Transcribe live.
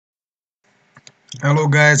Hello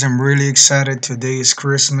guys, I'm really excited. Today is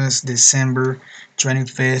Christmas, December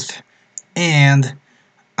 25th, and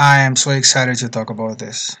I am so excited to talk about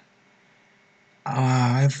this.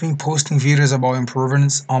 I've been posting videos about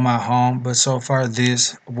improvements on my home, but so far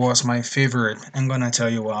this was my favorite. I'm gonna tell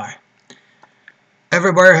you why.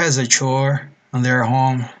 Everybody has a chore on their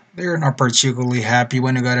home. They're not particularly happy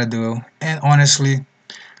when you gotta do. And honestly,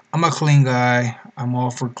 I'm a clean guy. I'm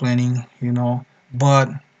all for cleaning, but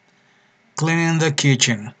cleaning the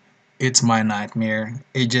kitchen, it's my nightmare.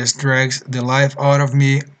 It just drags the life out of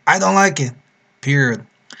me. I don't like it. Period.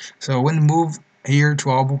 So when we moved here to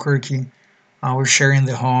Albuquerque, I was sharing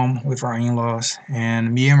the home with our in-laws,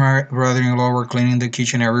 and me and my brother-in-law were cleaning the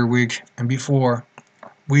kitchen every week. And before,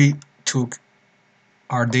 we took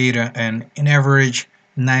our data and in average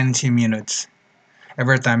 90 minutes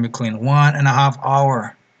every time we clean, 1.5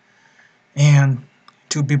 hour. And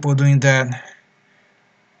two people doing that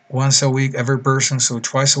once a week every person, so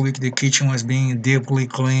twice a week the kitchen was being deeply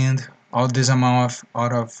cleaned. All this amount of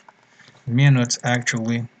out of minutes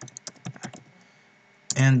actually,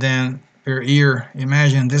 and then per year,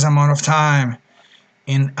 imagine this amount of time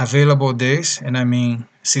in available days, and I mean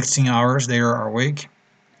 16 hours they are awake,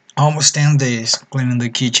 almost 10 days cleaning the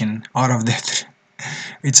kitchen out of that.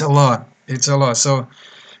 It's a lot. So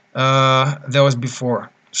that was before.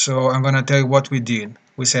 So I'm gonna tell you what we did.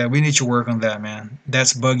 We said we need to work on that, man.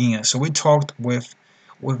 That's bugging us. So we talked with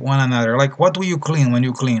one another. Like, what do you clean when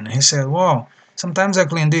you clean? He said, well, sometimes I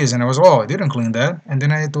clean this, and I was, oh, I didn't clean that. And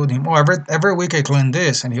then I told him, oh, every week I clean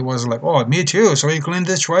this, and he was like, oh, me too. So you clean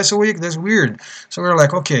this twice a week? That's weird. So we are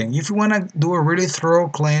like, okay, if you wanna do a really thorough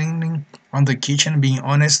cleaning on the kitchen, being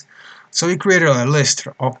honest, so we created a list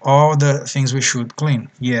of all the things we should clean.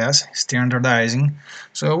 Yes, standardizing.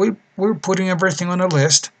 So we're putting everything on a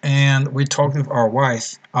list, and we talked with our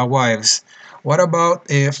wives. What about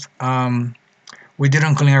if we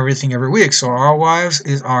didn't clean everything every week? So our wives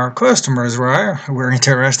is our customers, right? We're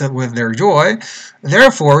interested with their joy.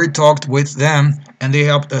 Therefore, we talked with them, and they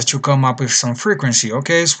helped us to come up with some frequency.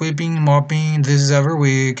 Okay, sweeping, mopping, this is every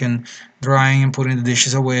week, and drying and putting the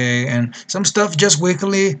dishes away, and some stuff just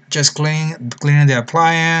weekly, just cleaning the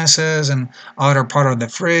appliances and outer part of the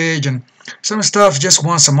fridge, and some stuff just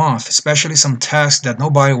once a month, especially some tasks that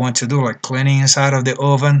nobody wants to do, like cleaning inside of the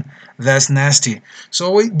oven. That's nasty.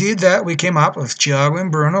 So we did that. We came up with Thiago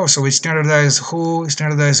and Bruno. So we standardized who,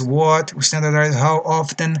 standardized what, we standardized how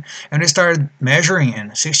often, and we started measuring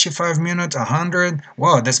in 65 minutes, 100.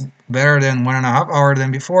 Wow, that's better than 1.5 hours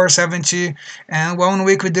than before, 70. And 1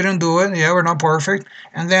 week we didn't do it. Yeah, we're not perfect.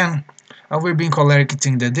 And then we've been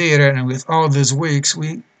collecting the data, and with all these weeks,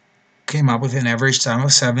 we came up with an average time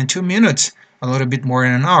of 72 minutes, a little bit more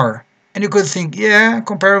than an hour. And you could think, yeah,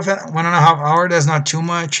 compared with 1.5 hours, that's not too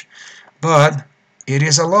much. But it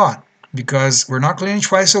is a lot because we're not cleaning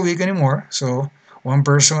twice a week anymore. So one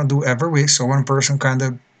person will do every week. So one person kind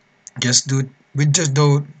of we just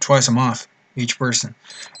do twice a month, each person.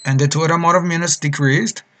 And the total amount of minutes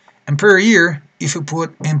decreased. And per year, if you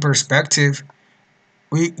put in perspective,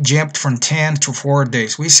 we jumped from 10 to 4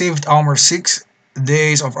 days. We saved almost 6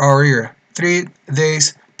 days of our year, 3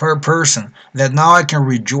 days per person. That now I can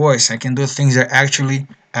rejoice. I can do things that actually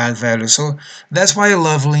add value. So that's why I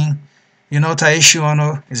love Lean. Taishi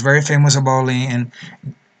Ono is very famous about Lean, and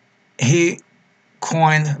he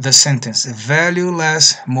coined the sentence: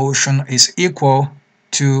 valueless motion is equal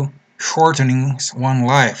to shortening one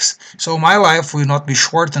lives. So my life will not be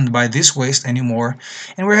shortened by this waste anymore,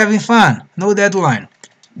 and we're having fun. No deadline.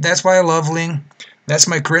 That's why I love Lean. That's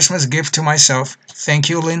my Christmas gift to myself. Thank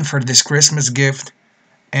you, Lynn, for this Christmas gift,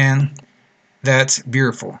 and that's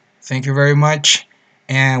beautiful. Thank you very much,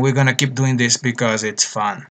 and we're gonna keep doing this because it's fun.